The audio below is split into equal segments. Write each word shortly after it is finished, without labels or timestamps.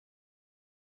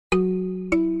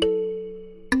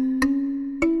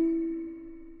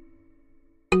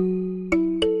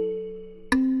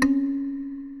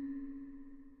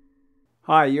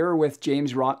Hi, you're with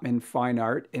James Rotman Fine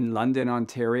Art in London,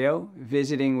 Ontario,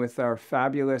 visiting with our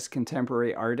fabulous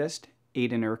contemporary artist,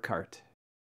 Aidan Urquhart.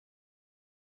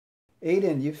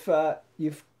 Aidan,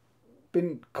 you've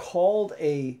been called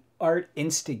a art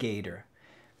instigator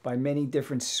by many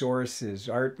different sources,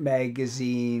 art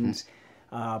magazines,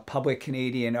 public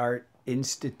Canadian art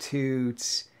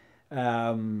institutes.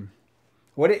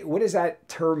 What does that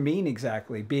term mean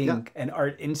exactly, being an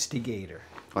art instigator?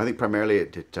 I think primarily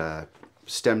it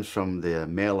stems from the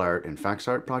mail art and fax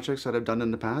art projects that I've done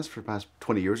in the past for the past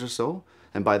 20 years or so.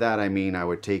 And by that I mean I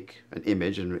would take an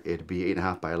image, and it'd be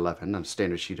 8.5 by 11 on a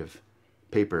standard sheet of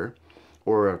paper,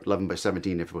 or 11 by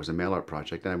 17 if it was a mail art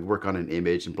project. And I'd work on an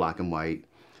image in black and white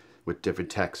with different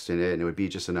text in it, and it would be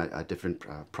just a different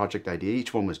project idea.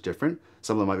 Each one was different.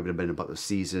 Some of them might have been about the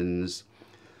seasons.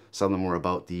 Some of them were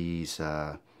about these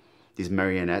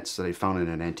marionettes that I found in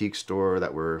an antique store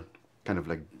that were kind of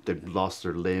like they'd lost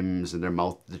their limbs and their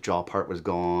mouth, the jaw part was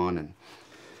gone. And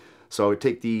so I would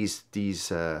take these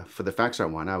for the fax art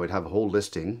one, I would have a whole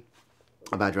listing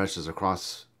of addresses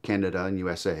across Canada and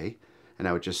USA, and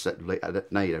I would just at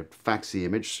night I'd fax the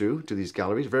image through to these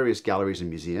galleries, various galleries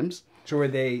and museums. So were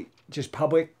they just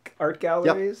public art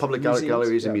galleries? Yep, public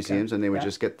galleries and museums, and they would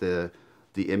just get the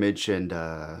image, and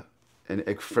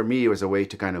for me it was a way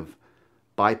to kind of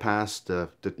bypass the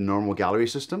normal gallery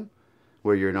system,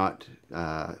 where you're not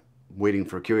waiting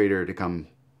for a curator to come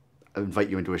invite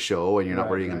you into a show, and you're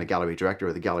not waiting on the gallery director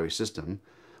or the gallery system,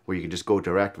 where you can just go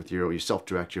direct with you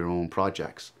self-direct your own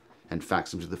projects and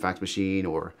fax them to the fax machine,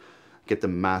 or get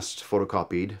them massed,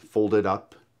 photocopied, folded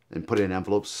up, and put in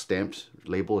envelopes, stamped,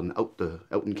 labeled, and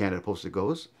out in Canada Post it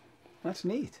goes. That's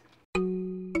neat.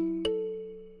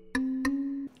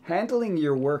 Handling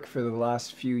your work for the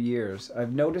last few years,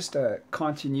 I've noticed a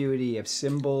continuity of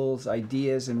symbols,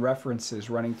 ideas, and references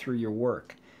running through your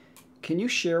work. Can you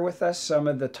share with us some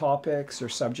of the topics or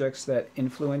subjects that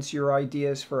influence your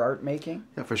ideas for art making?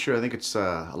 Yeah, for sure. I think it's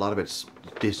a lot of it's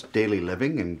just daily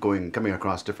living and coming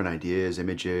across different ideas,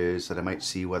 images that I might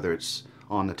see, whether it's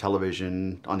on the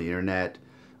television, on the internet,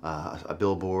 a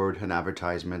billboard, an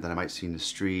advertisement that I might see in the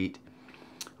street,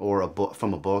 or a book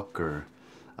from a book, or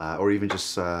even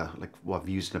just like what I've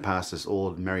used in the past, this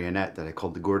old marionette that I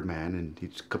called the Gourd Man, and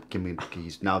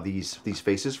he's now these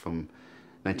faces from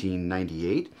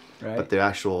 1998, but the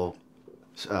actual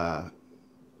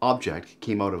object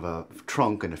came out of a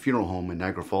trunk in a funeral home in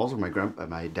Niagara Falls where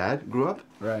my dad grew up.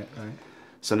 Right.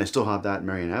 So I still have that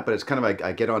marionette, but it's kind of like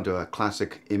I get onto a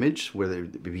classic image, whether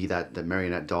it be that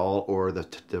marionette doll or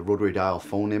the rotary dial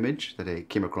phone image that I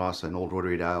came across, an old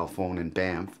rotary dial phone in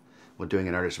Banff while doing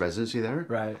an artist residency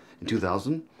there in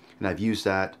 2000, and I've used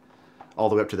that all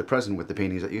the way up to the present with the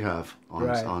paintings that you have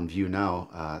on view now.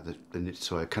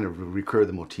 So I kind of recur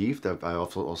the motif. That I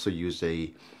also used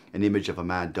an image of a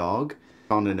mad dog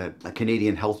found in a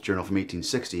Canadian health journal from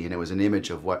 1860, and it was an image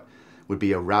of what would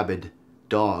be a rabid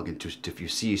dog, and if you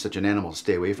see such an animal,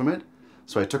 stay away from it.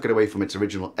 So I took it away from its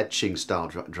original etching style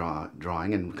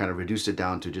drawing and kind of reduced it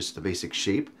down to just the basic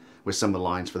shape with some of the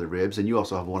lines for the ribs. And you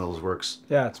also have one of those works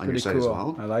on your site as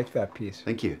well. I like that piece.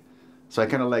 Thank you. So I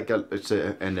kind of like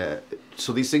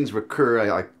so these things recur.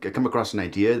 I come across an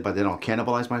idea, but then I'll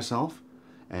cannibalize myself,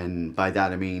 and by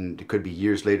that I mean it could be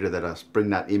years later that I'll bring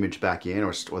that image back in,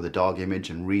 or the dog image,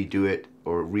 and redo it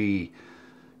or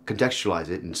recontextualize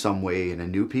it in some way in a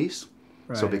new piece.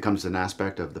 So it becomes an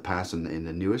aspect of the past in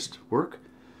the newest work.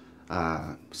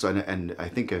 And I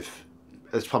think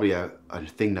that's probably a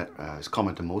thing that is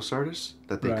common to most artists,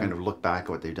 that they kind of look back at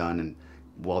what they've done and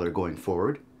while they're going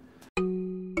forward.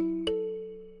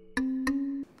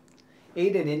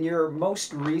 Aidan, in your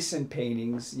most recent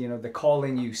paintings, the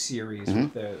Calling You series,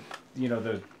 with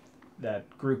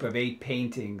that group of 8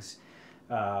 paintings,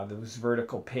 those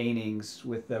vertical paintings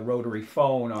with the rotary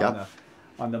phone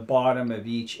on the bottom of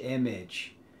each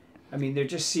image. I mean, there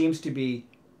just seems to be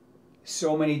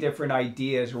so many different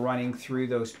ideas running through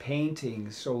those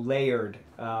paintings, so layered.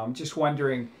 Just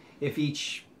wondering if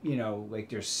each, like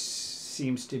there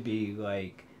seems to be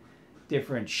like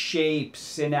different shapes,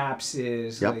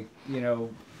 synapses, like,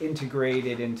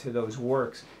 integrated into those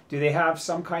works. Do they have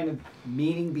some kind of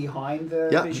meaning behind the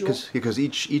visual? Because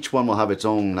each one will have its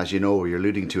own, as you know, you're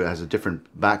alluding to, it has a different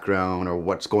background or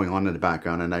what's going on in the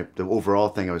background. And the overall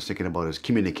thing I was thinking about is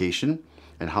communication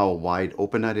and how wide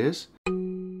open that is.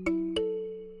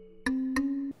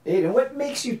 Aidan, what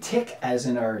makes you tick as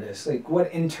an artist? Like, what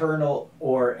internal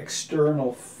or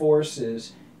external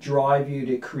forces drive you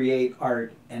to create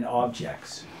art and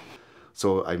objects?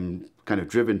 So I'm kind of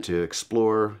driven to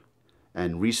explore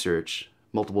and research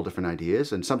multiple different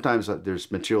ideas, and sometimes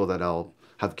there's material that I'll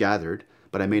have gathered,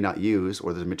 but I may not use,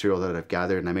 or there's material that I've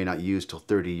gathered and I may not use till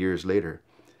 30 years later.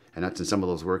 And that's in some of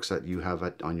those works that you have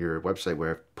on your website,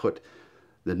 where I've put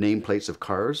the nameplates of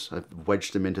cars. I've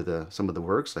wedged them into some of the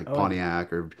works, like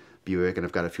Pontiac or Buick, and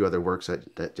I've got a few other works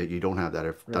that you don't have that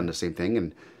have done the same thing.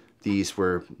 And these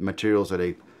were materials that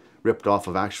I ripped off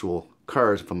of actual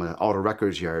cars from an auto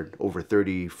records yard over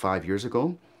 35 years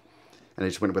ago. And I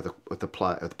just went with the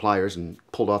pliers and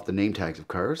pulled off the name tags of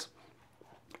cars.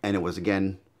 And it was,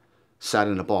 again, sat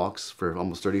in a box for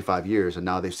almost 35 years, and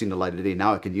now they've seen the light of day.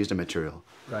 Now I can use the material.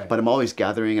 Right. But I'm always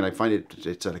gathering, and I find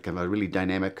it's a kind of a really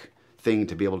dynamic thing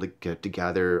to be able to get to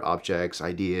gather objects,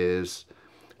 ideas,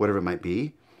 whatever it might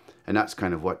be. And that's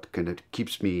kind of what kind of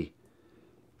keeps me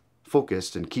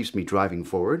focused and keeps me driving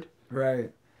forward.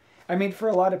 Right. I mean, for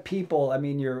a lot of people, I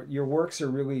mean, your works are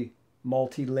really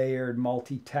multi-layered,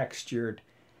 multi-textured.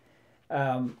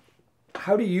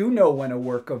 How do you know when a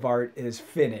work of art is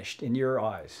finished in your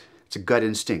eyes? It's a gut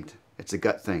instinct. It's a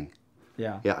gut thing.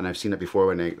 Yeah. Yeah, and I've seen it before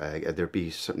when there'd be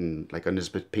something, like on this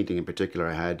painting in particular,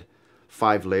 I had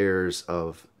 5 layers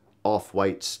of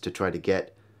off-whites to try to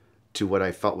get to what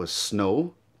I felt was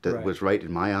snow that was right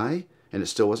in my eye, and it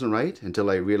still wasn't right until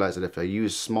I realized that if I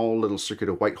use small little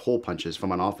circular white hole punches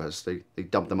from an office, they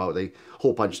dump them out, they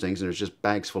hole punch things, and there's just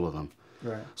bags full of them.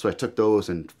 Right. So I took those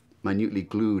and minutely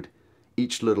glued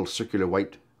each little circular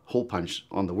white hole punch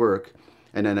on the work,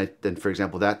 and then for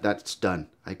example, that's done.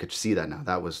 I could see that now.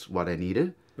 That was what I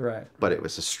needed. Right. But it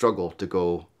was a struggle to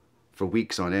go for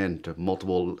weeks on end to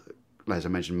multiple, as I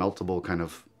mentioned, multiple kind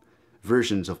of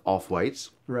versions of off-whites.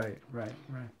 Right.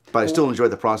 But I still enjoy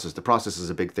the process. The process is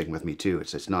a big thing with me too.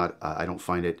 It's not, I don't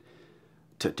find it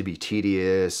to be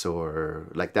tedious, or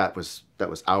like that was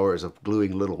hours of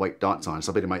gluing little white dots on.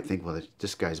 Somebody might think, well,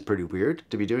 this guy's pretty weird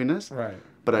to be doing this. Right.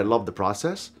 But I love the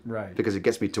process. Right. Because it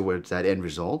gets me towards that end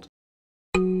result.